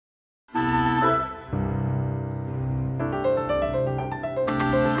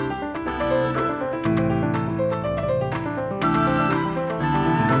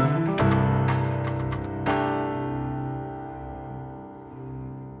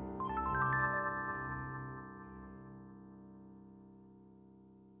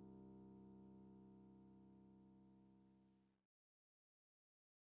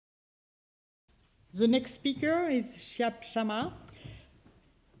The next speaker is Shamma.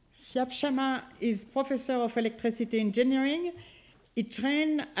 Shamma is Professor of Electricity Engineering. He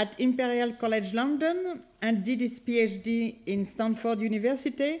trained at Imperial College London and did his PhD in Stanford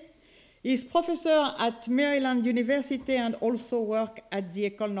University. He is professor at Maryland University and also works at the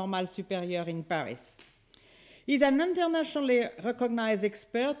École Normale Supérieure in Paris. He is an internationally recognized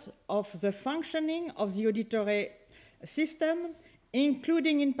expert of the functioning of the auditory system,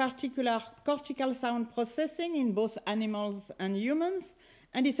 including in particular cortical sound processing in both animals and humans,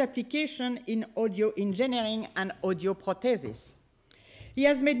 and its application in audio engineering and audio prosthesis. He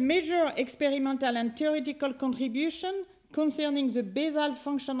has made major experimental and theoretical contributions concerning the basal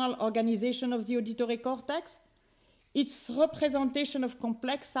functional organization of the auditory cortex, its representation of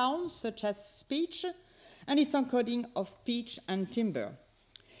complex sounds such as speech, and its encoding of pitch and timbre.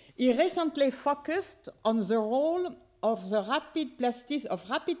 He recently focused on the role of rapid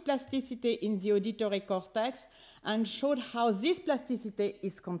plasticity in the auditory cortex and showed how this plasticity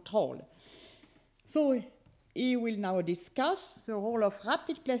is controlled. So he will now discuss the role of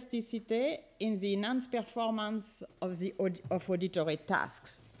rapid plasticity in the enhanced performance of auditory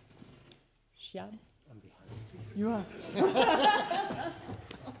tasks. Shihab? I'm behind you. You are.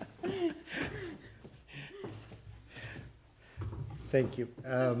 Thank you.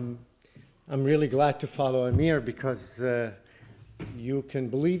 I'm really glad to follow Amir because you can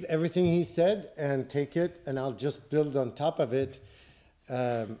believe everything he said and take it, and I'll just build on top of it.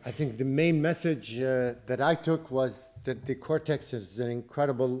 I think the main message that I took was that the cortex is an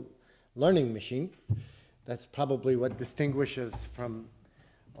incredible learning machine. That's probably what distinguishes from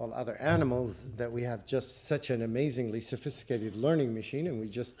all other animals, that we have just such an amazingly sophisticated learning machine, and we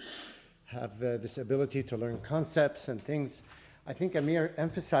just have this ability to learn concepts and things. I think Amir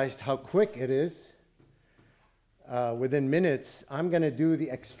emphasized how quick it is. Within minutes, I'm going to do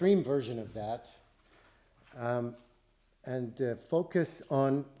the extreme version of that. And focus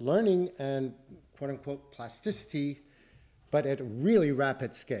on learning and quote-unquote plasticity, but at a really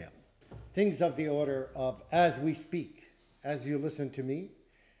rapid scale. Things of the order of as we speak, as you listen to me,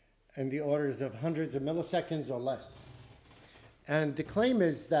 and the orders of hundreds of milliseconds or less. And the claim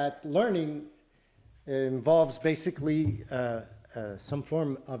is that learning involves basically some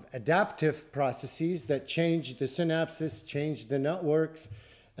form of adaptive processes that change the synapses, change the networks,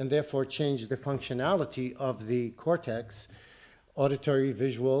 and therefore change the functionality of the cortex, auditory,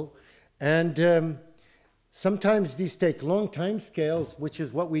 visual. And sometimes these take long time scales, which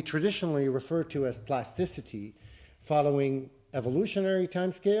is what we traditionally refer to as plasticity, following evolutionary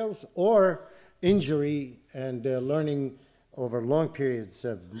time scales or injury and learning over long periods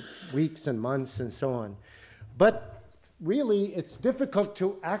of weeks and months and so on. But really, it's difficult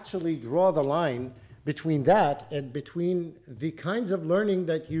to actually draw the line between that and between the kinds of learning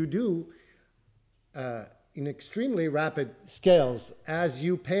that you do in extremely rapid scales as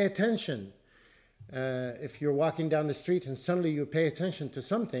you pay attention. If you're walking down the street and suddenly you pay attention to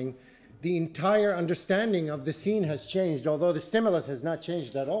something, the entire understanding of the scene has changed, although the stimulus has not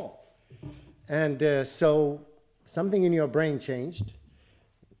changed at all. And so something in your brain changed,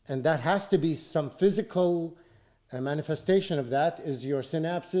 and that has to be some physical manifestation of that is your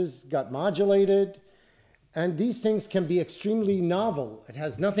synapses got modulated. And these things can be extremely novel. It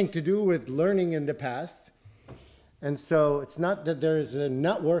has nothing to do with learning in the past. And so it's not that there's a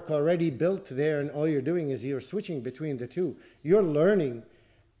network already built there and all you're doing is you're switching between the two. You're learning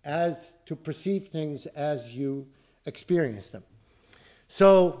as to perceive things as you experience them.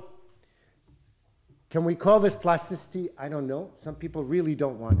 So can we call this plasticity? I don't know. Some people really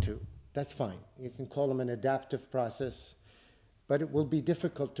don't want to. That's fine. You can call them an adaptive process. But it will be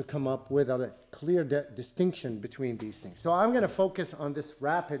difficult to come up with a clear distinction between these things. So I'm going to focus on this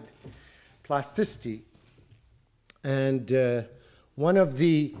rapid plasticity. And one of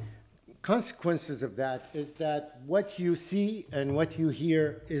the consequences of that is that what you see and what you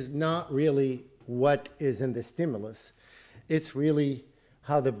hear is not really what is in the stimulus. It's really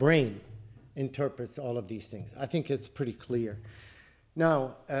how the brain interprets all of these things. I think it's pretty clear.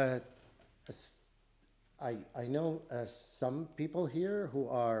 Now, I know some people here who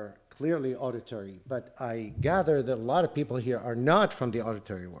are clearly auditory, but I gather that a lot of people here are not from the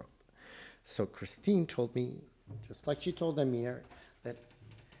auditory world. So Christine told me, just like she told Amir, that,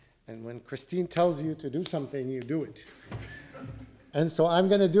 and when Christine tells you to do something, you do it. And so I'm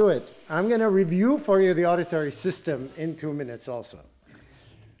going to do it. I'm going to review for you the auditory system in 2 minutes also.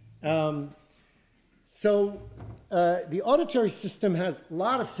 The auditory system has a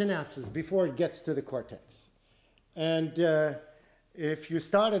lot of synapses before it gets to the cortex. And if you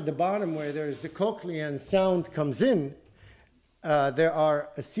start at the bottom where there's the cochlea and sound comes in, there are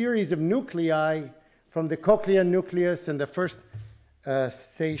a series of nuclei from the cochlear nucleus in the first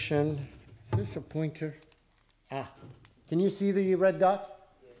station. Is this a pointer? Can you see the red dot?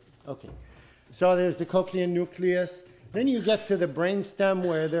 Yes. Okay. So there's the cochlear nucleus. Then you get to the brainstem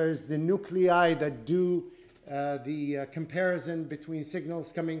where there's the nuclei that do the comparison between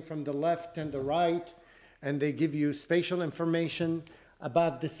signals coming from the left and the right, and they give you spatial information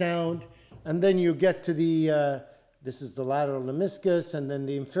about the sound. And then you get to the, this is the lateral lemniscus, and then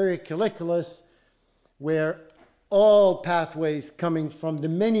the inferior colliculus, where all pathways coming from the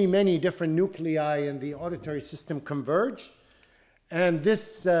many, many different nuclei in the auditory system converge. And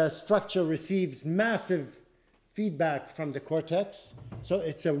this structure receives massive feedback from the cortex. So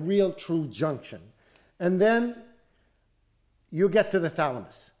it's a real true junction. And then you get to the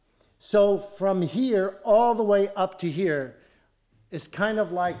thalamus. So from here all the way up to here is kind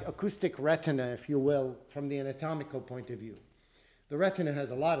of like acoustic retina, if you will, from the anatomical point of view. The retina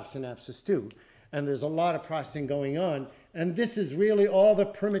has a lot of synapses too, and there's a lot of processing going on. And this is really all the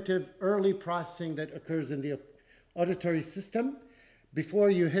primitive early processing that occurs in the auditory system before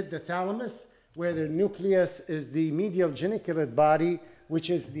you hit the thalamus, where the nucleus is the medial geniculate body, which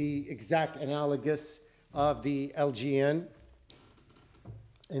is the exact analogous of the LGN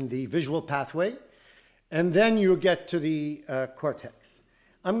in the visual pathway. And then you get to the cortex.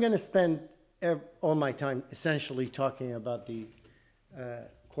 I'm going to spend all my time essentially talking about the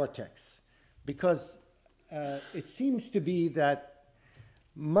cortex, because it seems to be that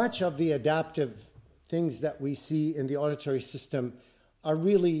much of the adaptive things that we see in the auditory system are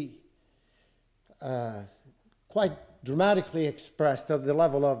really quite dramatically expressed at the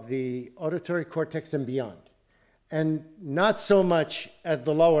level of the auditory cortex and beyond, and not so much at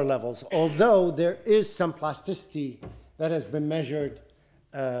the lower levels, although there is some plasticity that has been measured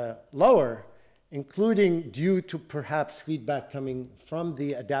lower, including due to perhaps feedback coming from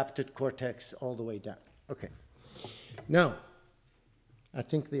the adapted cortex all the way down. Okay. Now, I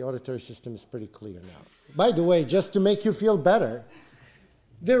think the auditory system is pretty clear now. By the way, just to make you feel better,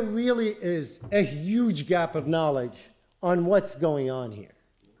 there really is a huge gap of knowledge on what's going on here.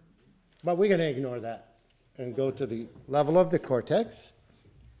 But we're going to ignore that and go to the level of the cortex.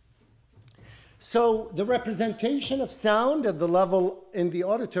 So the representation of sound at the level in the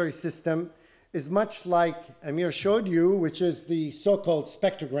auditory system is much like Amir showed you, which is the so-called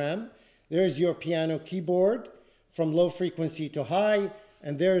spectrogram. There's your piano keyboard from low frequency to high,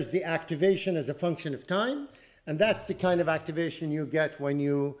 and there's the activation as a function of time. And that's the kind of activation you get when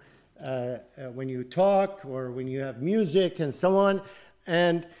you talk or when you have music and so on.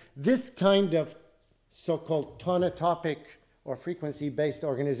 And this kind of so-called tonotopic or frequency-based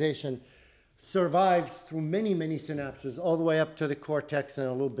organization survives through many, many synapses, all the way up to the cortex and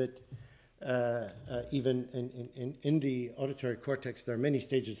a little bit even in the auditory cortex. There are many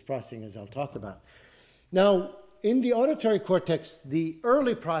stages of processing, as I'll talk about. Now, in the auditory cortex, the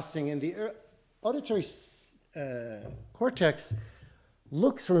early processing in the auditory cortex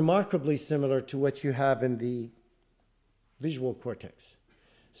looks remarkably similar to what you have in the visual cortex.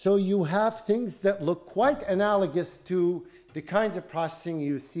 So you have things that look quite analogous to the kinds of processing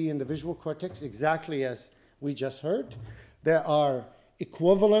you see in the visual cortex, exactly as we just heard. There are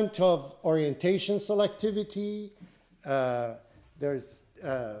equivalent of orientation selectivity. There's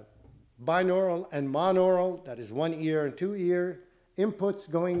binaural and monaural, that is one ear and two ear, inputs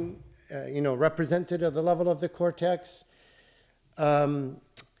going represented at the level of the cortex.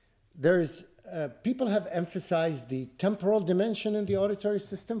 People have emphasized the temporal dimension in the auditory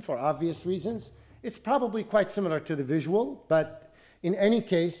system for obvious reasons. It's probably quite similar to the visual, but in any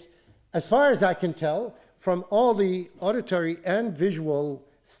case, as far as I can tell, from all the auditory and visual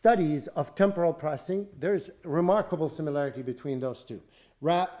studies of temporal processing, there's remarkable similarity between those two.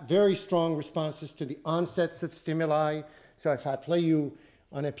 Very strong responses to the onsets of stimuli. So if I play you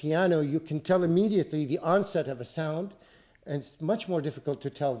on a piano, you can tell immediately the onset of a sound, and it's much more difficult to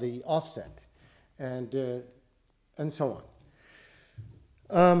tell the offset, and so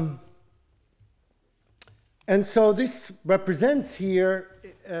on. And so this represents here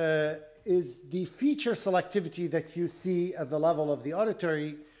is the feature selectivity that you see at the level of the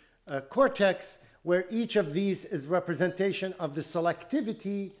auditory cortex, where each of these is representation of the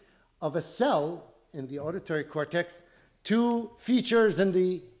selectivity of a cell in the auditory cortex to features in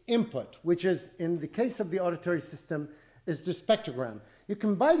the input, which is, in the case of the auditory system, is the spectrogram. You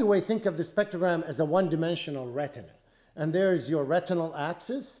can, by the way, think of the spectrogram as a one-dimensional retina. And there's your retinal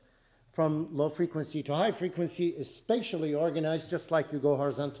axis from low frequency to high frequency is spatially organized, just like you go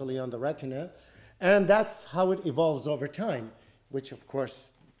horizontally on the retina. And that's how it evolves over time, which, of course,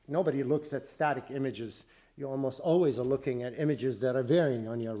 nobody looks at static images. You almost always are looking at images that are varying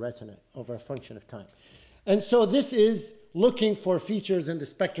on your retina over a function of time. And so this is looking for features in the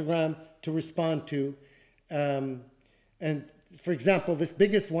spectrogram to respond to. And for example, this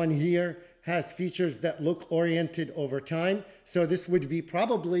biggest one here has features that look oriented over time. So this would be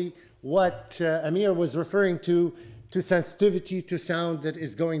probably what Amir was referring to sensitivity to sound that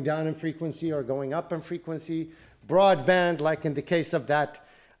is going down in frequency or going up in frequency. Broadband, like in the case of that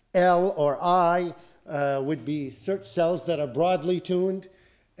L or I, would be search cells that are broadly tuned,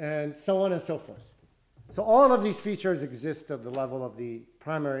 and so on and so forth. So all of these features exist at the level of the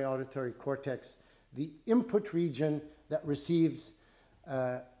primary auditory cortex, the input region that receives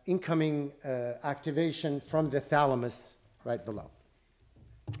incoming activation from the thalamus right below.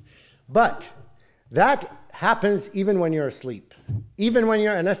 But that happens even when you're asleep, even when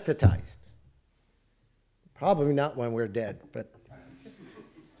you're anesthetized. Probably not when we're dead, but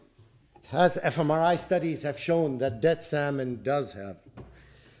as fMRI studies have shown that dead salmon does have.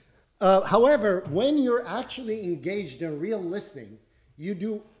 However, when you're actually engaged in real listening, you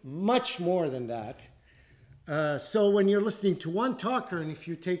do much more than that. So when you're listening to one talker, and if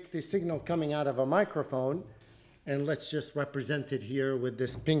you take the signal coming out of a microphone, and let's just represent it here with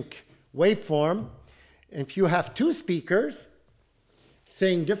this pink waveform, if you have two speakers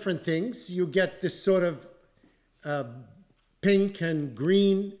saying different things, you get this sort of pink and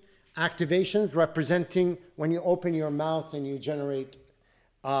green activations representing when you open your mouth and you generate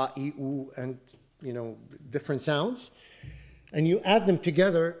e, oo, and different sounds, and you add them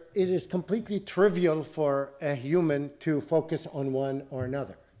together. It is completely trivial for a human to focus on one or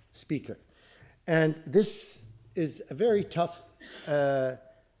another speaker, and this is a very tough,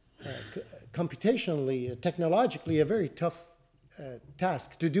 computationally, technologically, a very tough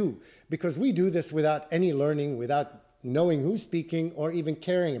task to do, because we do this without any learning, without knowing who's speaking or even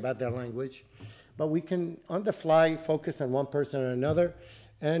caring about their language. But we can, on the fly, focus on one person or another,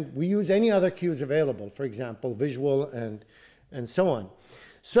 and we use any other cues available, for example, visual and so on.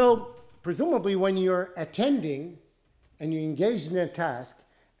 So presumably when you're attending and you're engaged in a task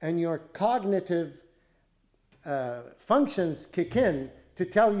and your cognitive functions kick in to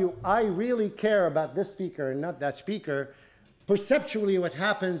tell you, I really care about this speaker and not that speaker, perceptually what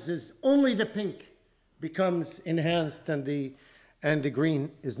happens is only the pink becomes enhanced and the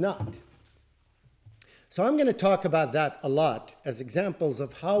green is not. So I'm going to talk about that a lot as examples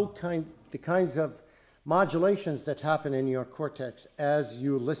of how the kinds of modulations that happen in your cortex as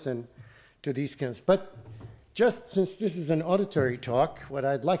you listen to these kinds. But just since this is an auditory talk, what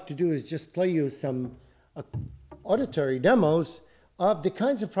I'd like to do is just play you some auditory demos of the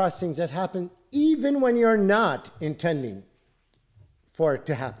kinds of processing that happen even when you're not intending for it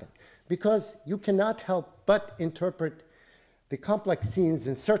to happen, because you cannot help but interpret the complex scenes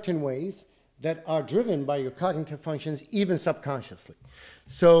in certain ways that are driven by your cognitive functions, even subconsciously.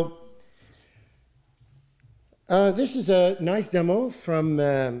 So this is a nice demo from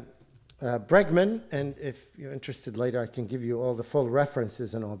Bregman, and if you're interested later, I can give you all the full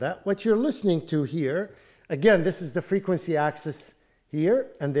references and all that. What you're listening to here, again, this is the frequency axis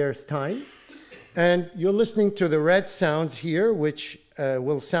here, and there's time. And you're listening to the red sounds here, which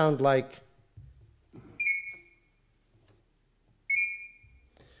will sound like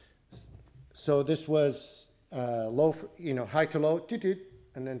so this was low, high to low,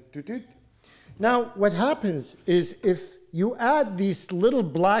 and then toot. Now, what happens is if you add these little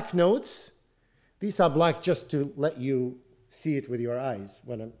black notes, these are black just to let you see it with your eyes.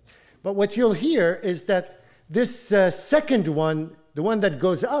 But what you'll hear is that this second one, the one that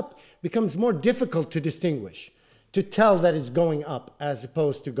goes up, becomes more difficult to distinguish, to tell that it's going up as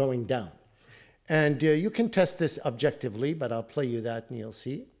opposed to going down. And you can test this objectively, but I'll play you that and you'll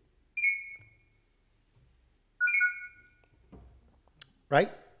see.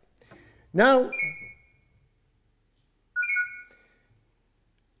 Right? Now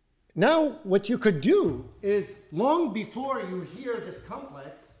what you could do is, long before you hear this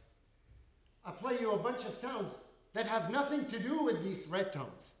complex, I'll play you a bunch of sounds that have nothing to do with these red tones.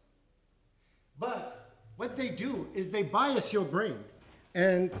 But what they do is they bias your brain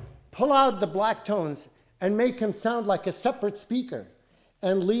and pull out the black tones and make them sound like a separate speaker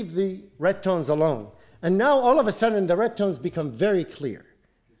and leave the red tones alone. And now all of a sudden the red tones become very clear.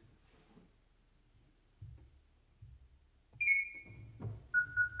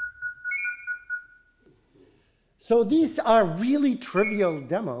 So these are really trivial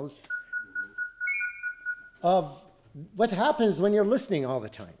demos of what happens when you're listening all the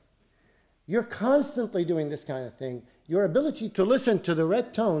time. You're constantly doing this kind of thing. Your ability to listen to the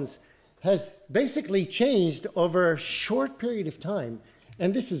red tones has basically changed over a short period of time,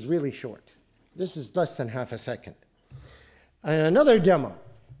 and this is really short. This is less than half a second. And another demo.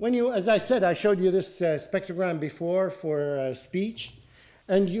 when you, as I said, I showed you this spectrogram before for speech,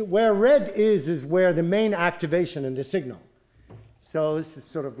 and where red is where the main activation in the signal. So this is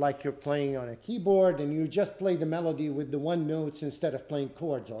sort of like you're playing on a keyboard and you just play the melody with the one notes instead of playing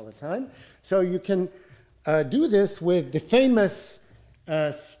chords all the time. So you can do this with the famous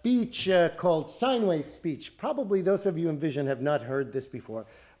speech called sine wave speech. Probably those of you in vision have not heard this before.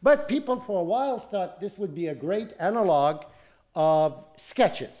 But people for a while thought this would be a great analog of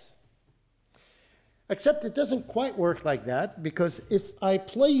sketches. Except it doesn't quite work like that, because if I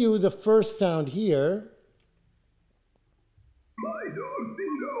play you the first sound here,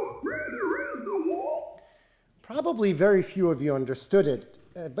 probably very few of you understood it,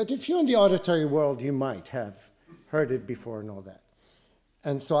 but if you're in the auditory world, you might have heard it before and all that.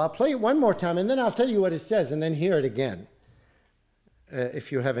 And so I'll play it one more time, and then I'll tell you what it says, and then hear it again,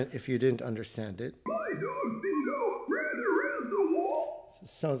 if you didn't understand it. It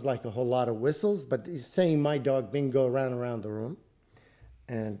sounds like a whole lot of whistles, but he's saying "my dog Bingo" around the room,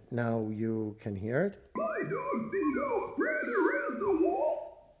 and now you can hear it.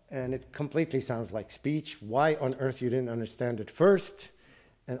 And it completely sounds like speech. Why on earth you didn't understand it first?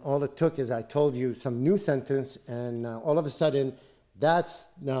 And all it took is I told you some new sentence, and all of a sudden, that's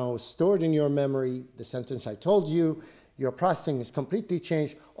now stored in your memory, the sentence I told you. Your processing is completely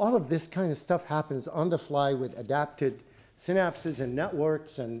changed. All of this kind of stuff happens on the fly with adapted synapses and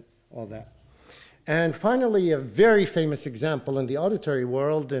networks and all that. And finally, a very famous example in the auditory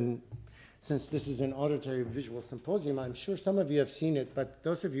world, and since this is an auditory visual symposium, I'm sure some of you have seen it, but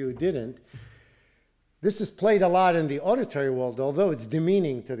those of you who didn't, this is played a lot in the auditory world, although it's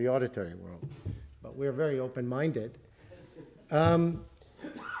demeaning to the auditory world. But we're very open-minded.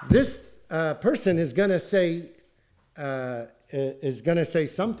 This person is going to say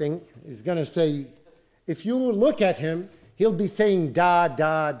something. He's going to say, if you look at him, he'll be saying da,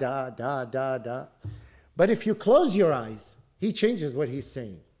 da, da, da, da, da. But if you close your eyes, he changes what he's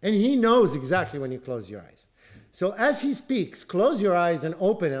saying. And he knows exactly when you close your eyes. So as he speaks, close your eyes and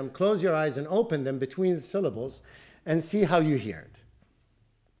open them, close your eyes and open them between the syllables, and see how you hear it.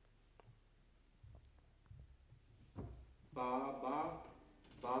 Ba, ba,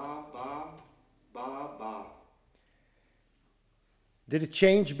 ba, ba, ba, ba. Did it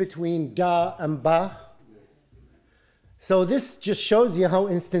change between da and ba? So this just shows you how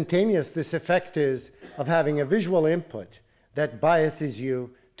instantaneous this effect is of having a visual input that biases you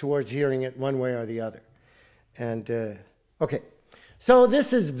towards hearing it one way or the other. And okay, so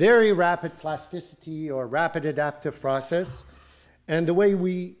this is very rapid plasticity or rapid adaptive process. And the way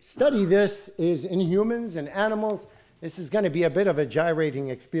we study this is in humans and animals. This is going to be a bit of a gyrating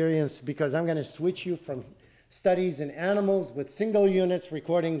experience because I'm going to switch you from studies in animals with single units,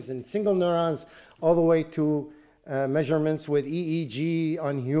 recordings in single neurons, all the way to measurements with EEG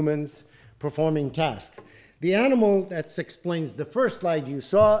on humans performing tasks. The animal that explains the first slide you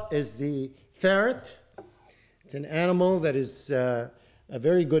saw is the ferret. It's an animal that is a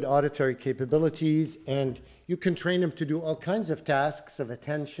very good auditory capabilities, and you can train them to do all kinds of tasks of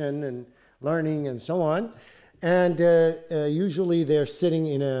attention and learning and so on. And usually they're sitting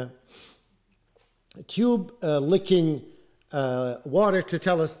in a tube licking water to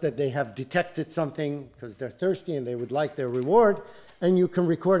tell us that they have detected something because they're thirsty and they would like their reward, and you can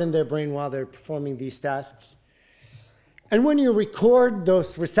record in their brain while they're performing these tasks. And when you record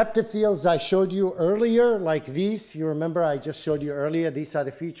those receptive fields I showed you earlier, like these, you remember I just showed you earlier, these are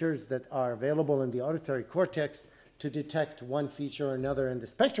the features that are available in the auditory cortex to detect one feature or another in the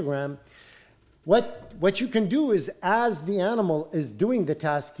spectrogram. What you can do is, as the animal is doing the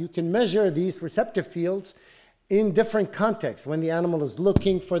task, you can measure these receptive fields in different contexts, when the animal is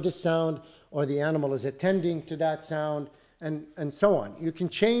looking for the sound or the animal is attending to that sound, and so on. You can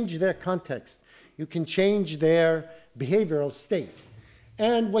change their context. You can change their behavioral state.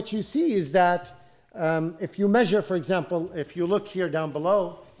 And what you see is that if you measure, for example, if you look here down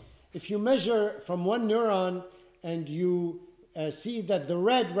below, if you measure from one neuron and you see that the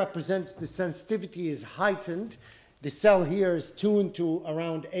red represents the sensitivity is heightened, the cell here is tuned to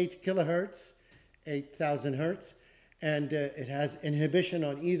around 8 kilohertz, 8,000 hertz, and it has inhibition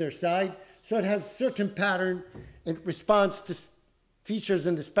on either side. So it has a certain pattern in response to features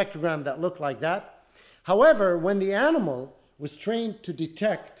in the spectrogram that look like that. However, when the animal was trained to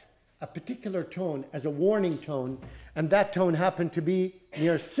detect a particular tone as a warning tone, and that tone happened to be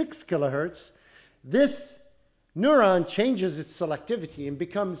near 6 kilohertz, this neuron changes its selectivity and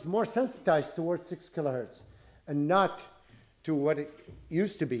becomes more sensitized towards 6 kilohertz and not to what it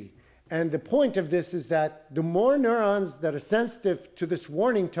used to be. And the point of this is that the more neurons that are sensitive to this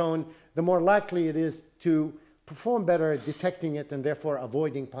warning tone, the more likely it is to perform better at detecting it and therefore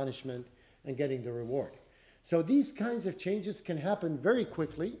avoiding punishment and getting the reward. So these kinds of changes can happen very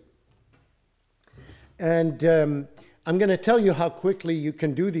quickly. And I'm going to tell you how quickly you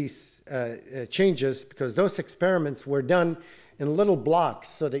can do these changes, because those experiments were done in little blocks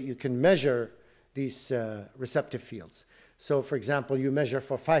so that you can measure these receptive fields. So for example, you measure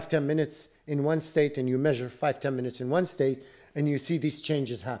for 5-10 minutes in one state, and you measure 5-10 minutes in one state, and you see these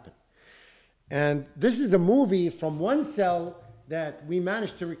changes happen. And this is a movie from one cell that we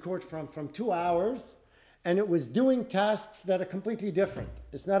managed to record from 2 hours, and it was doing tasks that are completely different.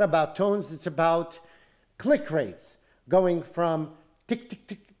 It's not about tones, it's about click rates, going from tick, tick,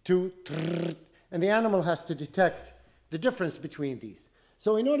 tick to trrr, and the animal has to detect the difference between these.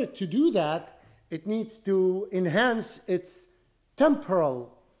 So in order to do that, it needs to enhance its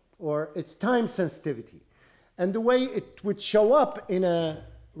temporal or its time sensitivity. And the way it would show up in a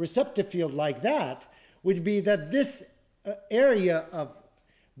receptive field like that would be that this area of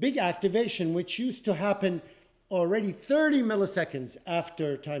big activation, which used to happen already 30 milliseconds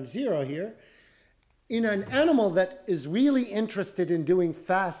after time zero here, in an animal that is really interested in doing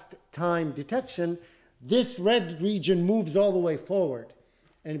fast time detection, this red region moves all the way forward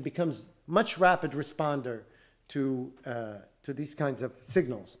and it becomes much rapid responder to these kinds of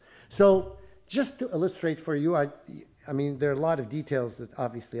signals. So just to illustrate for you, I mean, there are a lot of details that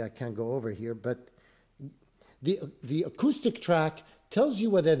obviously I can't go over here, but the acoustic track tells you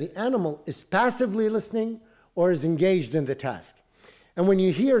whether the animal is passively listening or is engaged in the task. And when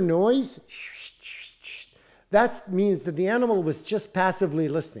you hear noise, that means that the animal was just passively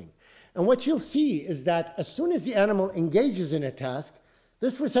listening. And what you'll see is that as soon as the animal engages in a task,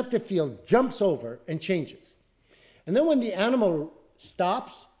 this receptive field jumps over and changes. And then when the animal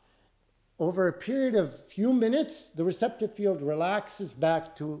stops, over a period of few minutes, the receptive field relaxes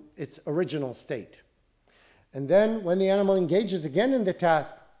back to its original state. And then when the animal engages again in the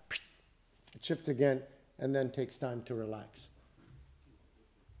task, it shifts again and then takes time to relax.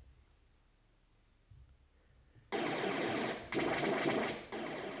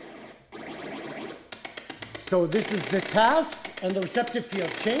 So this is the task, and the receptive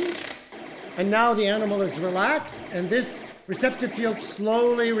field changed, and now the animal is relaxed, and this receptive field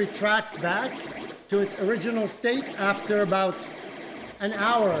slowly retracts back to its original state after about an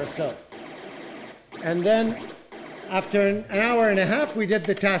hour or so. And then after an hour and a half, we did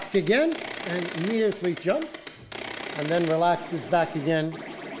the task again, and immediately jumps, and then relaxes back again.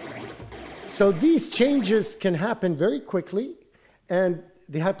 So these changes can happen very quickly, and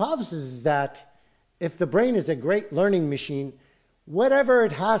the hypothesis is that if the brain is a great learning machine, whatever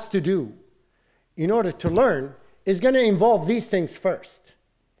it has to do in order to learn is going to involve these things first.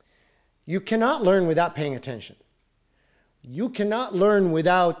 You cannot learn without paying attention. You cannot learn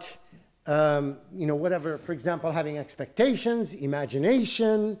without, whatever, for example, having expectations,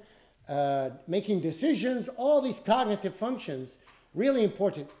 imagination, making decisions, all these cognitive functions, really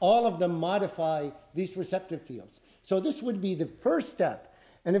important. All of them modify these receptive fields. So this would be the first step.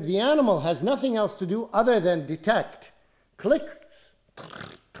 And if the animal has nothing else to do other than detect clicks,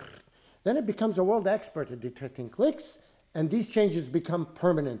 then it becomes a world expert at detecting clicks, and these changes become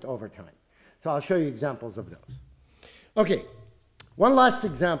permanent over time. So I'll show you examples of those. Okay, one last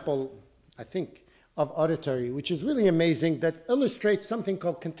example, I think, of auditory, which is really amazing, that illustrates something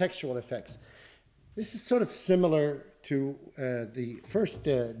called contextual effects. This is sort of similar to the first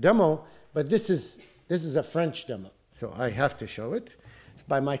demo, but this is a French demo, so I have to show it. It's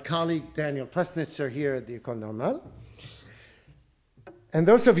by my colleague Daniel Plesnitzer here at the École Normale. And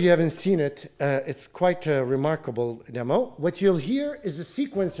those of you who haven't seen it, it's quite a remarkable demo. What you'll hear is a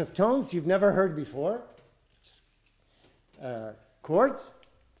sequence of tones you've never heard before. Chords.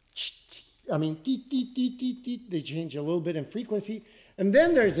 I mean, they change a little bit in frequency. And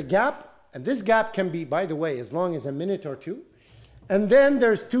then there's a gap, and this gap can be, by the way, as long as a minute or two. And then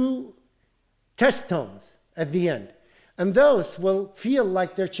there's two test tones at the end. And those will feel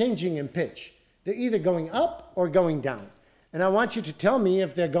like they're changing in pitch. They're either going up or going down. And I want you to tell me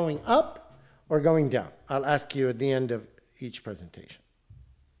if they're going up or going down. I'll ask you at the end of each presentation.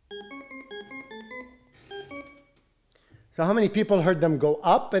 So how many people heard them go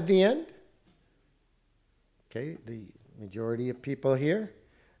up at the end? Okay, the majority of people here.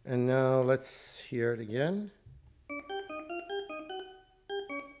 And now let's hear it again.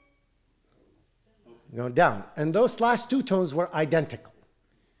 Go down. And those last two tones were identical,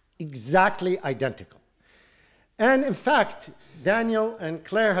 exactly identical. And in fact, Daniel and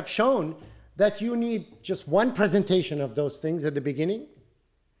Claire have shown that you need just one presentation of those things at the beginning,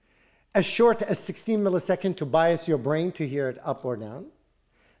 as short as 16 milliseconds to bias your brain to hear it up or down.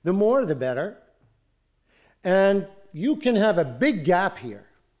 The more, the better. And you can have a big gap here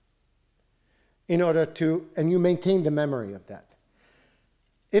in order to, and you maintain the memory of that.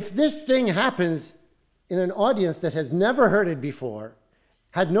 If this thing happens in an audience that has never heard it before,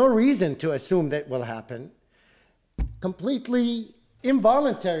 had no reason to assume that will happen, completely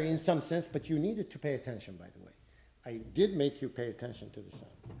involuntary in some sense, but you needed to pay attention, by the way. I did make you pay attention to the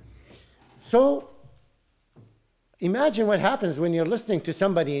sound. So imagine what happens when you're listening to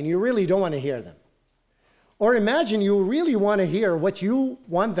somebody and you really don't want to hear them. Or imagine you really want to hear what you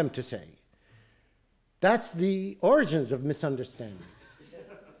want them to say. That's the origins of misunderstanding.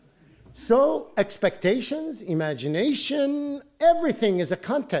 So expectations, imagination, everything is a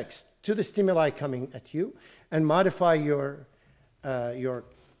context to the stimuli coming at you and modify your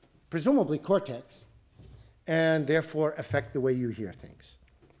presumably cortex and therefore affect the way you hear things.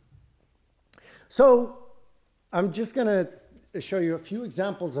 So I'm just going to show you a few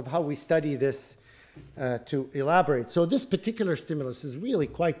examples of how we study this to elaborate. So this particular stimulus is really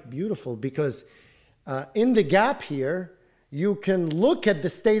quite beautiful because in the gap here, you can look at the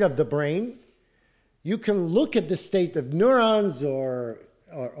state of the brain. You can look at the state of neurons or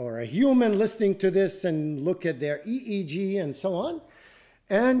a human listening to this and look at their EEG and so on.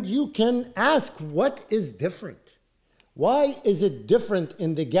 And you can ask, what is different? Why is it different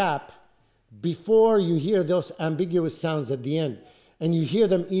in the gap before you hear those ambiguous sounds at the end? And you hear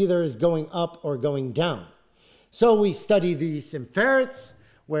them either as going up or going down. So we study these in ferrets,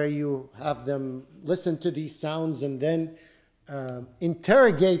 where you have them listen to these sounds and then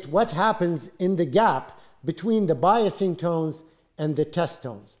interrogate what happens in the gap between the biasing tones and the test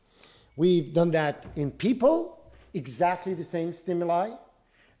tones. We've done that in people, exactly the same stimuli.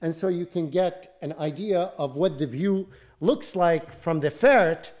 And so you can get an idea of what the view looks like from the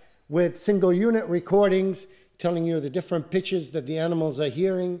ferret with single unit recordings telling you the different pitches that the animals are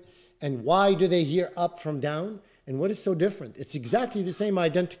hearing and why do they hear up from down and what is so different. It's exactly the same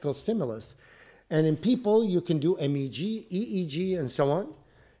identical stimulus. And in people, you can do MEG, EEG, and so on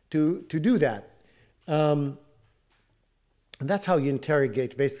to do that. And that's how you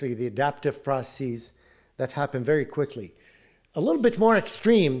interrogate basically the adaptive processes that happen very quickly. A little bit more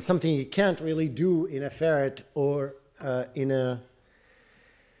extreme, something you can't really do in a ferret or in a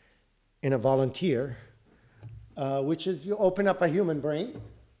volunteer, which is you open up a human brain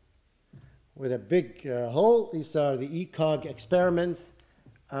with a big hole. These are the ECOG experiments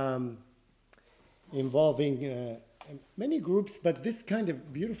involving many groups, but this kind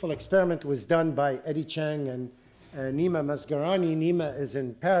of beautiful experiment was done by Eddie Chang and Nima Masgarani. Nima is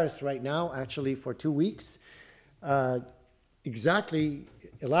in Paris right now, actually, for 2 weeks, exactly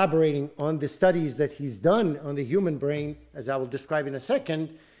elaborating on the studies that he's done on the human brain, as I will describe in a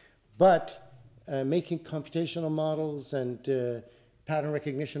second, but making computational models and pattern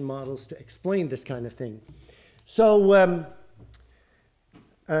recognition models to explain this kind of thing. So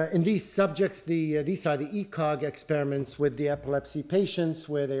in these subjects, these are the ECOG experiments with the epilepsy patients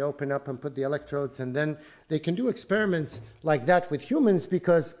where they open up and put the electrodes, and then they can do experiments like that with humans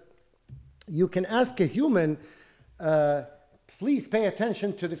because you can ask a human, please pay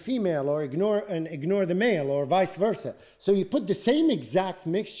attention to the female or ignore the male or vice versa. So you put the same exact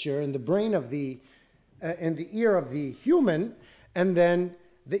mixture in the brain of in the ear of the human, and then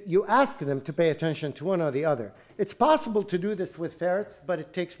you ask them to pay attention to one or the other. It's possible to do this with ferrets, but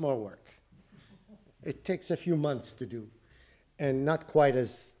it takes more work. It takes a few months to do, and not quite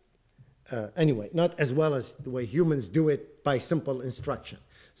as, anyway, not as well as the way humans do it by simple instruction.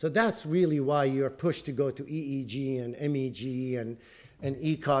 So that's really why you're pushed to go to EEG and MEG and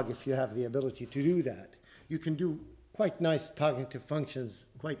ECOG if you have the ability to do that. You can do quite nice cognitive functions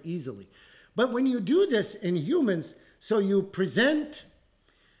quite easily. But when you do this in humans, so you present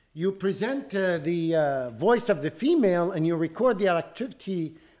the voice of the female and you record the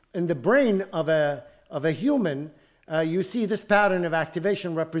activity in the brain of a human, you see this pattern of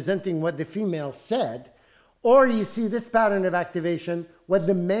activation representing what the female said, or you see this pattern of activation, what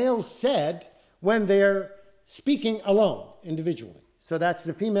the male said when they're speaking alone, individually. So that's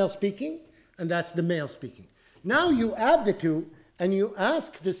the female speaking, and that's the male speaking. Now you add the two, and you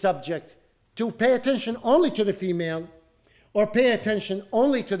ask the subject to pay attention only to the female, or pay attention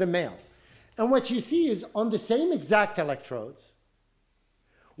only to the male. And what you see is on the same exact electrodes,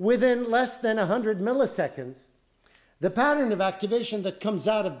 within less than 100 milliseconds, the pattern of activation that comes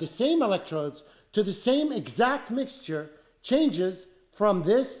out of the same electrodes to the same exact mixture changes from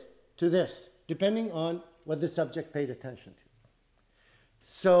this to this, depending on what the subject paid attention to.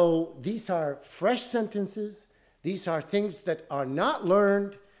 So these are fresh sentences. These are things that are not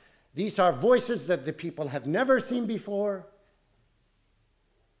learned. These are voices that the people have never seen before.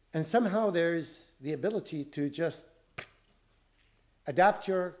 And somehow there's the ability to just adapt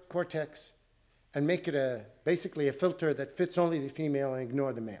your cortex and make it basically a filter that fits only the female and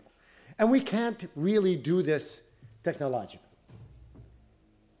ignore the male. And we can't really do this technologically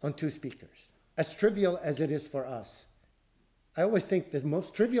on two speakers, as trivial as it is for us. I always think the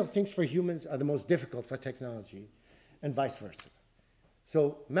most trivial things for humans are the most difficult for technology, and vice versa.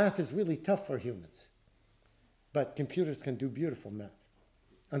 So math is really tough for humans, but computers can do beautiful math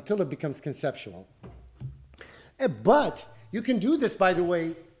until it becomes conceptual. But you can do this, by the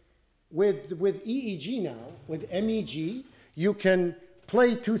way, with EEG now, with MEG. You can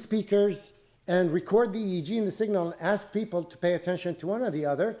play two speakers and record the EEG in the signal and ask people to pay attention to one or the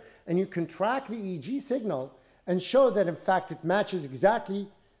other, and you can track the EEG signal and show that, in fact, it matches exactly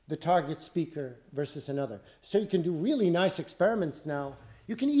the target speaker versus another. So you can do really nice experiments now.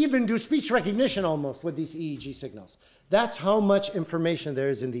 You can even do speech recognition almost with these EEG signals. That's how much information there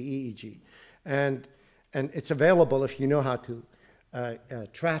is in the EEG. And it's available if you know how to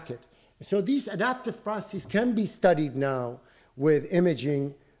track it. So these adaptive processes can be studied now with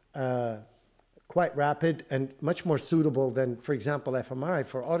imaging, quite rapid and much more suitable than, for example, fMRI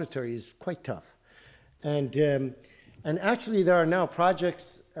for auditory is quite tough. And actually there are now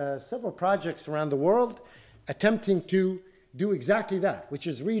projects, several projects around the world attempting to do exactly that, which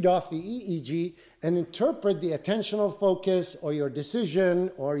is read off the EEG and interpret the attentional focus or your decision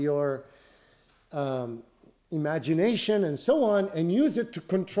or your imagination and so on, and use it to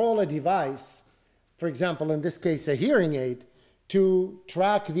control a device, for example, in this case, a hearing aid, to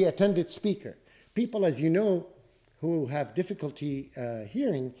track the attended speaker. People, as you know, who have difficulty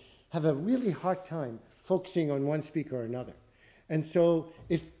hearing have a really hard time focusing on one speaker or another. And so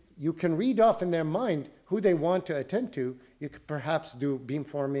if you can read off in their mind who they want to attend to, you could perhaps do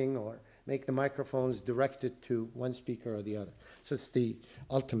beamforming or make the microphones directed to one speaker or the other. So it's the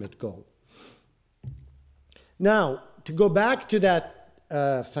ultimate goal. Now, to go back to that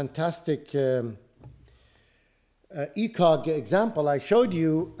fantastic ECOG example I showed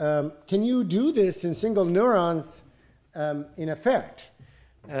you, can you do this in single neurons in a ferret?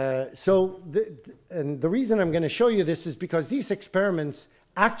 And the reason I'm going to show you this is because these experiments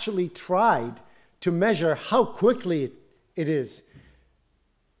actually tried to measure how quickly it is,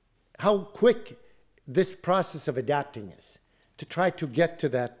 how quick this process of adapting is, to try to get to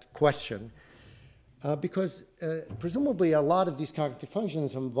that question. Because presumably a lot of these cognitive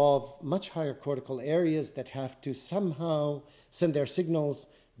functions involve much higher cortical areas that have to somehow send their signals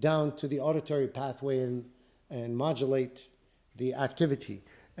down to the auditory pathway and modulate the activity.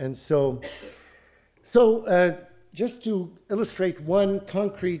 And so just to illustrate one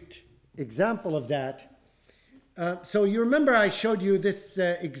concrete example of that, so you remember I showed you this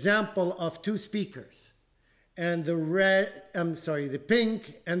example of two speakers, and the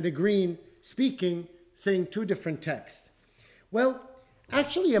pink and the green speaking, saying two different texts. Well,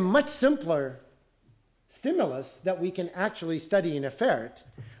 actually a much simpler stimulus that we can actually study in a ferret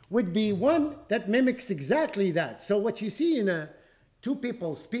would be one that mimics exactly that. So what you see in two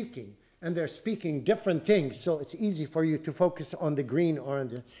people speaking, and they're speaking different things, so it's easy for you to focus on the green or on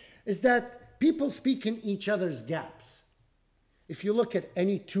the, is that people speak in each other's gaps. If you look at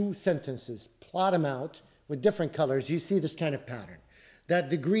any two sentences, plot them out with different colors, you see this kind of pattern, that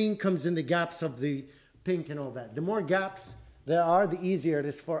the green comes in the gaps of the pink and all that. The more gaps there are, the easier it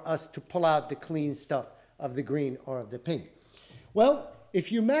is for us to pull out the clean stuff of the green or of the pink. Well, if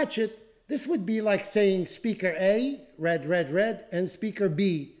you match it, this would be like saying speaker A, red, red, red, and speaker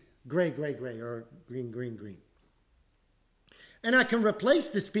B, gray, gray, gray, or green, green, green. And I can replace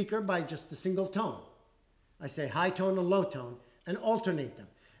the speaker by just a single tone. I say high tone and low tone and alternate them.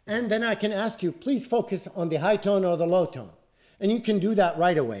 And then I can ask you, please focus on the high tone or the low tone. And you can do that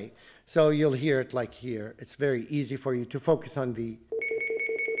right away. So you'll hear it like here. It's very easy for you to focus on the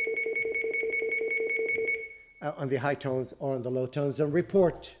high tones or on the low tones and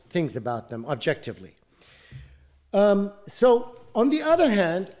report things about them objectively. So on the other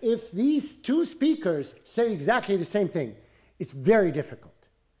hand, if these two speakers say exactly the same thing, it's very difficult,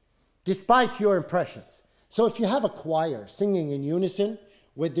 despite your impressions. So if you have a choir singing in unison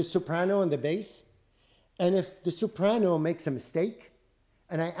with the soprano and the bass, and if the soprano makes a mistake,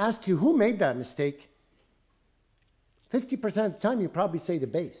 and I ask you who made that mistake, 50% of the time you probably say the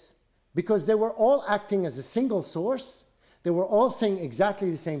bass, because they were all acting as a single source. They were all saying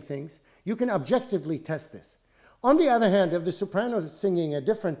exactly the same things. You can objectively test this. On the other hand, if the soprano is singing a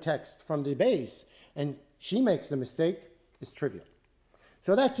different text from the bass and she makes the mistake, it's trivial.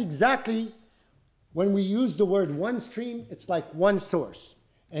 So that's exactly when we use the word one stream, it's like one source,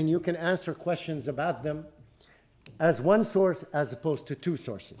 and you can answer questions about them as one source as opposed to two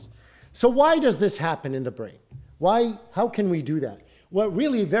sources. So why does this happen in the brain? How can we do that? Well,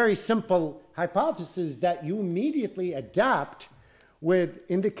 really very simple hypothesis is that you immediately adapt with,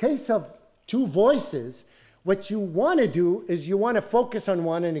 in the case of two voices, what you want to do is you want to focus on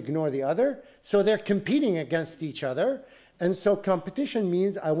one and ignore the other. So they're competing against each other. And so competition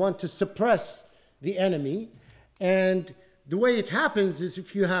means I want to suppress the enemy. And the way it happens is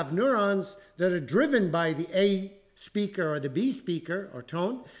if you have neurons that are driven by the A speaker or the B speaker or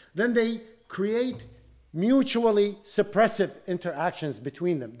tone, then they create mutually suppressive interactions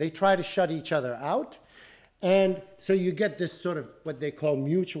between them. They try to shut each other out. And so you get this sort of what they call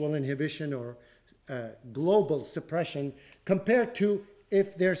mutual inhibition or global suppression compared to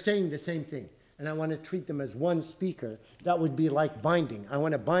if they're saying the same thing. And I want to treat them as one speaker. That would be like binding. I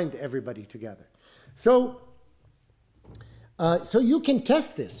want to bind everybody together. So you can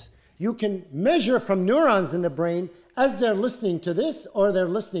test this. You can measure from neurons in the brain as they're listening to this, or they're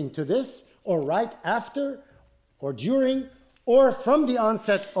listening to this, or right after, or during, or from the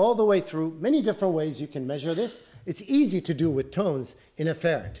onset all the way through. Many different ways you can measure this. It's easy to do with tones in a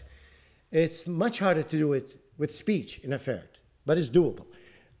ferret. It's much harder to do it with speech in a ferret, but it's doable.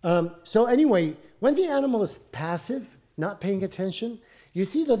 So anyway, when the animal is passive, not paying attention, you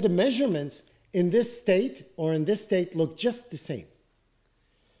see that the measurements in this state or in this state look just the same.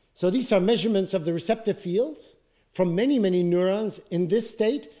 So these are measurements of the receptive fields from many, many neurons in this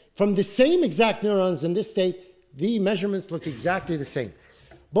state. From the same exact neurons in this state, the measurements look exactly the same.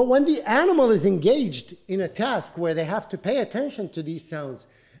 But when the animal is engaged in a task where they have to pay attention to these sounds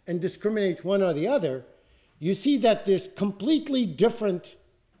and discriminate one or the other, you see that there's completely different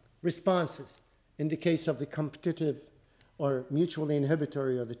responses in the case of the competitive or mutually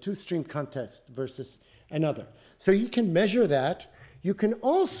inhibitory or the two-stream context versus another. So you can measure that. You can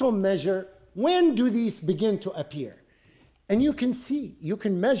also measure when do these begin to appear. And you can see, you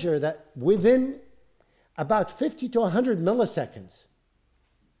can measure that within about 50 to 100 milliseconds,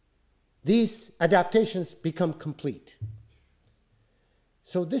 these adaptations become complete.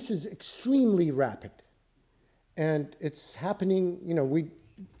 So this is extremely rapid. And it's happening, you know, with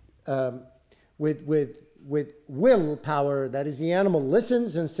willpower. That is, the animal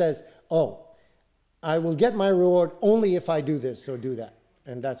listens and says, oh, I will get my reward only if I do this or do that.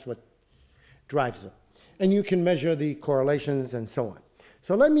 And that's what drives them. And you can measure the correlations and so on.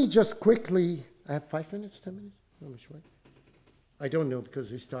 So let me just quickly, I have 5 minutes, 10 minutes? How much, right? I don't know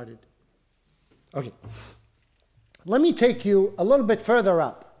because we started. Okay. Let me take you a little bit further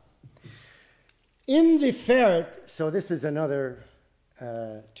up. In the ferret, so this is another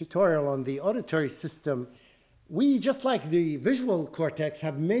tutorial on the auditory system. We, just like the visual cortex,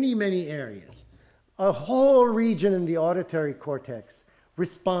 have many, many areas. A whole region in the auditory cortex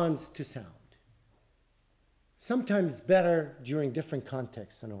responds to sound. Sometimes better during different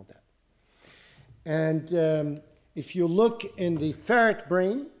contexts and all that. And if you look in the ferret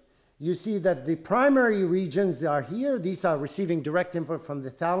brain, you see that the primary regions are here. These are receiving direct input from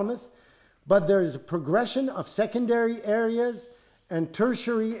the thalamus. But there is a progression of secondary areas and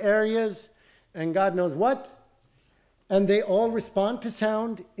tertiary areas and God knows what. And they all respond to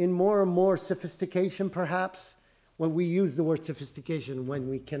sound in more and more sophistication, perhaps, when we use the word sophistication when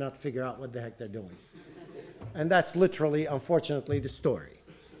we cannot figure out what the heck they're doing. And that's literally, unfortunately, the story.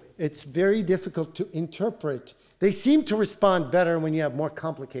 It's very difficult to interpret. They seem to respond better when you have more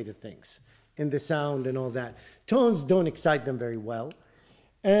complicated things in the sound and all that. Tones don't excite them very well.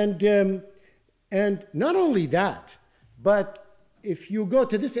 And not only that, but if you go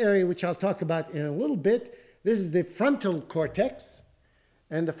to this area, which I'll talk about in a little bit, this is the frontal cortex.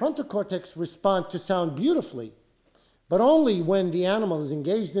 And the frontal cortex responds to sound beautifully, but only when the animal is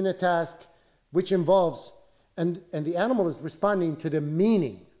engaged in a task which involves, and the animal is responding to the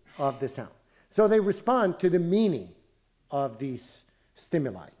meaning of the sound. So they respond to the meaning of these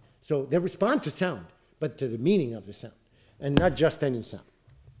stimuli. So they respond to sound, but to the meaning of the sound, and not just any sound.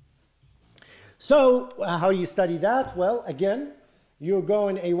 So how you study that? Well, again, you go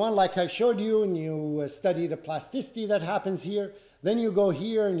in A1 like I showed you, and you study the plasticity that happens here. Then you go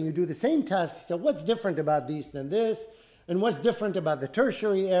here and you do the same task. So what's different about these than this? And what's different about the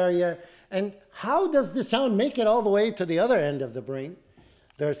tertiary area? And how does the sound make it all the way to the other end of the brain?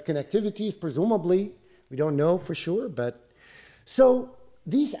 There's connectivities, presumably. We don't know for sure, but... So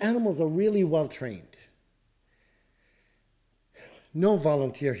these animals are really well trained. No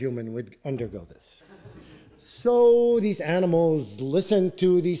volunteer human would undergo this. So these animals listen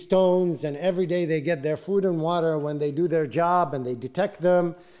to these tones, and every day they get their food and water when they do their job, and they detect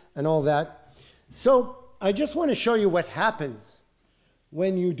them and all that. So I just want to show you what happens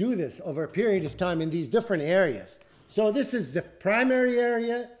when you do this over a period of time in these different areas. So this is the primary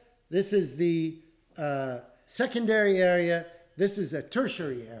area, This is the secondary area. This is a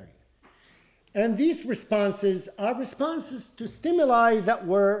tertiary area. And these responses are responses to stimuli that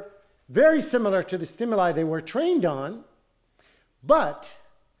were very similar to the stimuli they were trained on, but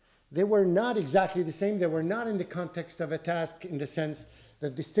they were not exactly the same. They were not in the context of a task in the sense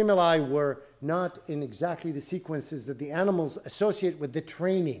that the stimuli were not in exactly the sequences that the animals associate with the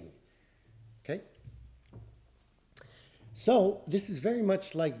training. Okay? So this is very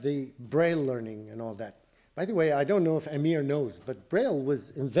much like the Braille learning and all that. By the way, I don't know if Amir knows, but Braille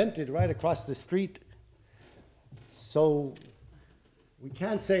was invented right across the street. So we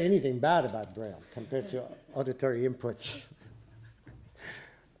can't say anything bad about Braille compared to auditory inputs.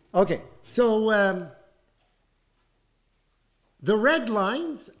 Okay, so the red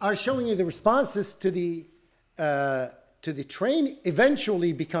lines are showing you the responses to the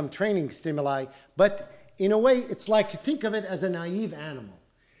eventually become training stimuli, but in a way it's like, think of it as a naive animal.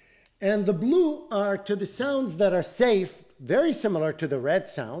 And the blue are to the sounds that are safe, very similar to the red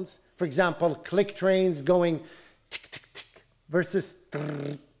sounds. For example, click trains going tick, tick, tick versus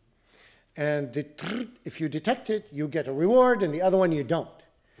trrr. And the trrr, if you detect it, you get a reward, and the other one you don't.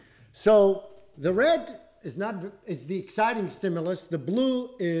 So the red is the exciting stimulus. The blue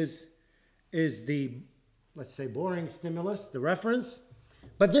is the, let's say, boring stimulus, the reference.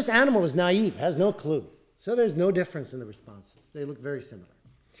 But this animal is naive, has no clue. So there's no difference in the responses. They look very similar.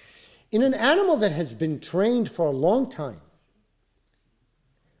 In an animal that has been trained for a long time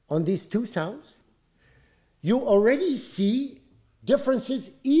on these two sounds, you already see differences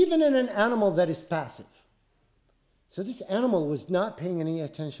even in an animal that is passive. So this animal was not paying any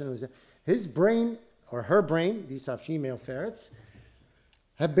attention. His brain, or her brain, these are female ferrets,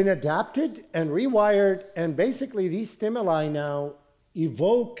 have been adapted and rewired, and basically these stimuli now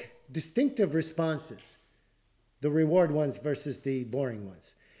evoke distinctive responses, the reward ones versus the boring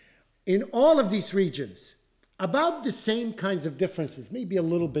ones. In all of these regions, about the same kinds of differences, maybe a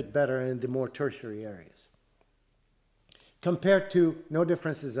little bit better in the more tertiary areas, compared to no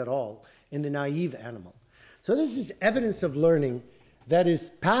differences at all in the naive animal. So this is evidence of learning that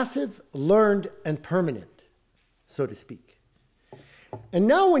is passive, learned, and permanent, so to speak. And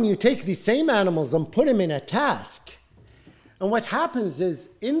now when you take these same animals and put them in a task, and what happens is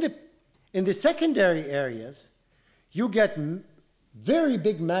in the secondary areas, you get very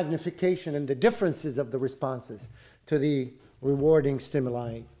big magnification in the differences of the responses to the rewarding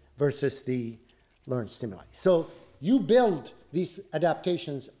stimuli versus the learned stimuli. So you build these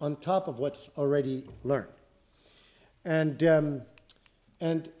adaptations on top of what's already learned. And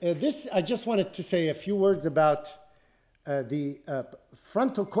this, I just wanted to say a few words about the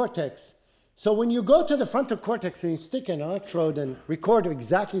frontal cortex. So when you go to the frontal cortex and you stick an electrode and record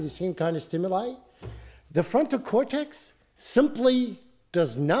exactly the same kind of stimuli, the frontal cortex simply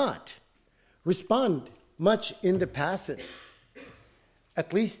does not respond much in the passive,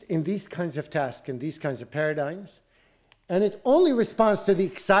 at least in these kinds of tasks, in these kinds of paradigms. And it only responds to the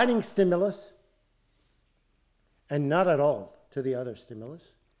exciting stimulus and not at all to the other stimulus.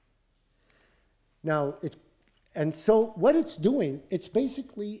 Now, and so what it's doing, it's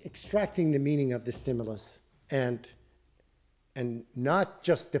basically extracting the meaning of the stimulus and not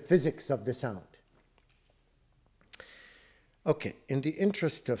just the physics of the sound. Okay, in the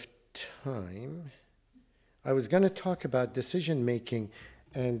interest of time, I was going to talk about decision making,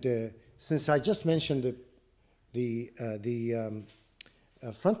 and since I just mentioned the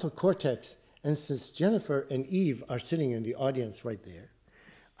frontal cortex, and since Jennifer and Eve are sitting in the audience right there,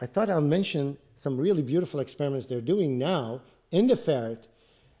 I thought I'll mention some really beautiful experiments they're doing now in the ferret.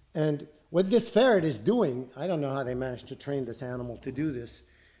 And what this ferret is doing, I don't know how they managed to train this animal to do this,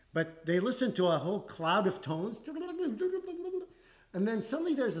 but they listen to a whole cloud of tones, and then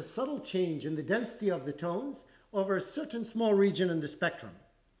suddenly there's a subtle change in the density of the tones over a certain small region in the spectrum.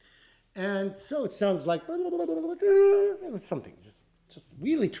 And so it sounds like something, just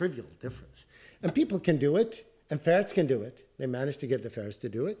really trivial difference. And people can do it, and ferrets can do it. They manage to get the ferrets to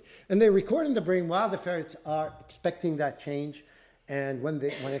do it. And they record in the brain while the ferrets are expecting that change and when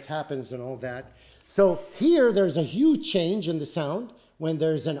it happens and all that. So here there's a huge change in the sound when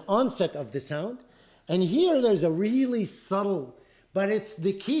there's an onset of the sound. And here there's a really subtle, but it's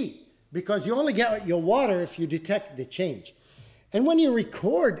the key, because you only get your water if you detect the change. And when you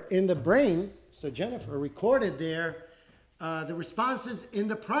record in the brain, so Jennifer recorded there the responses in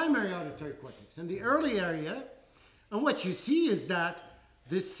the primary auditory cortex, in the early area, and what you see is that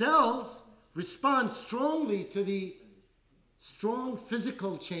the cells respond strongly to the strong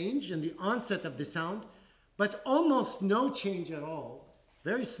physical change in the onset of the sound, but almost no change at all,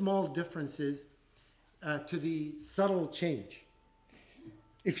 very small differences to the subtle change.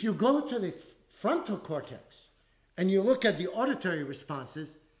 If you go to the frontal cortex and you look at the auditory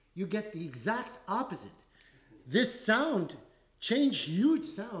responses, you get the exact opposite. This sound changed huge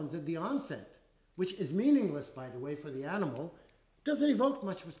sounds at the onset, which is meaningless, by the way, for the animal. Doesn't evoke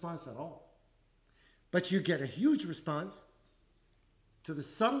much response at all. But you get a huge response to the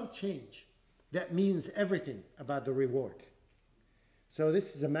subtle change that means everything about the reward. So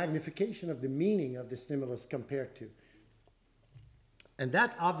this is a magnification of the meaning of the stimulus compared to. And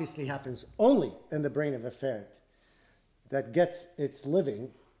that obviously happens only in the brain of a ferret that gets its living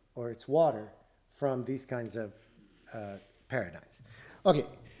or its water from these kinds of paradigms. Okay,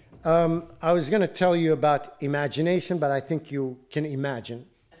 I was going to tell you about imagination, but I think you can imagine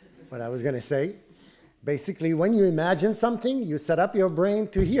what I was going to say. Basically, when you imagine something, you set up your brain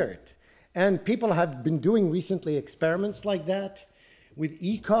to hear it. And people have been doing recently experiments like that with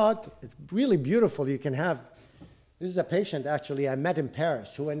ECOG. It's really beautiful. You can have, this is a patient actually I met in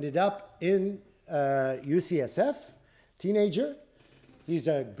Paris who ended up in UCSF, teenager. He's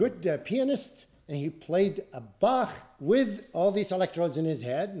a good pianist, and he played a Bach with all these electrodes in his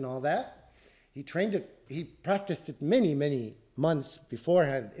head and all that. He trained it, he practiced it many, many months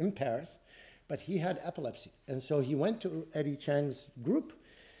beforehand in Paris, but he had epilepsy. And so he went to Eddie Chang's group,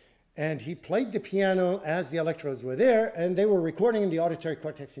 and he played the piano as the electrodes were there, and they were recording in the auditory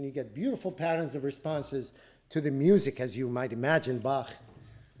cortex, and you get beautiful patterns of responses to the music, as you might imagine Bach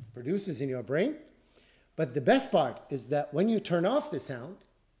produces in your brain. But the best part is that when you turn off the sound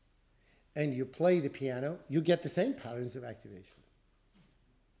and you play the piano, you get the same patterns of activation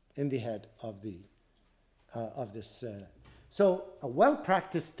in the head of this. So a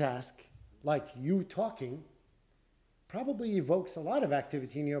well-practiced task like you talking probably evokes a lot of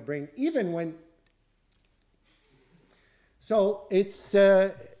activity in your brain, even when. So it's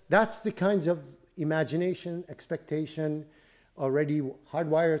that's the kinds of imagination, expectation, already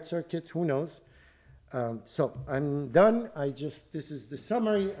hardwired circuits. Who knows? So I'm done. This is the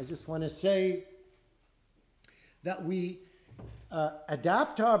summary. I just want to say that we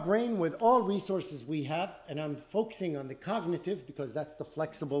adapt our brain with all resources we have, and I'm focusing on the cognitive because that's the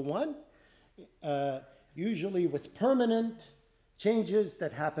flexible one. Usually with permanent changes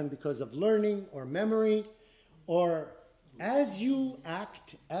that happen because of learning or memory, or as you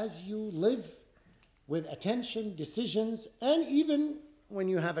act, as you live with attention, decisions, and even when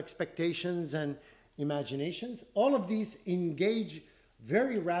you have expectations and imaginations, all of these engage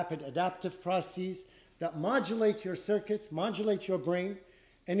very rapid adaptive processes that modulate your circuits, modulate your brain,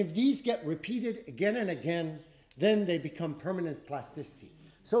 and if these get repeated again and again, then they become permanent plasticity.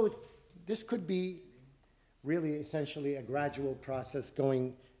 So this could be really essentially a gradual process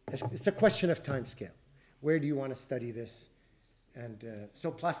going. It's a question of time scale. Where do you want to study this? And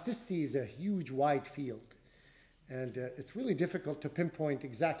so plasticity is a huge, wide field. And it's really difficult to pinpoint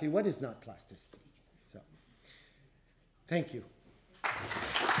exactly what is not plasticity. So, thank you.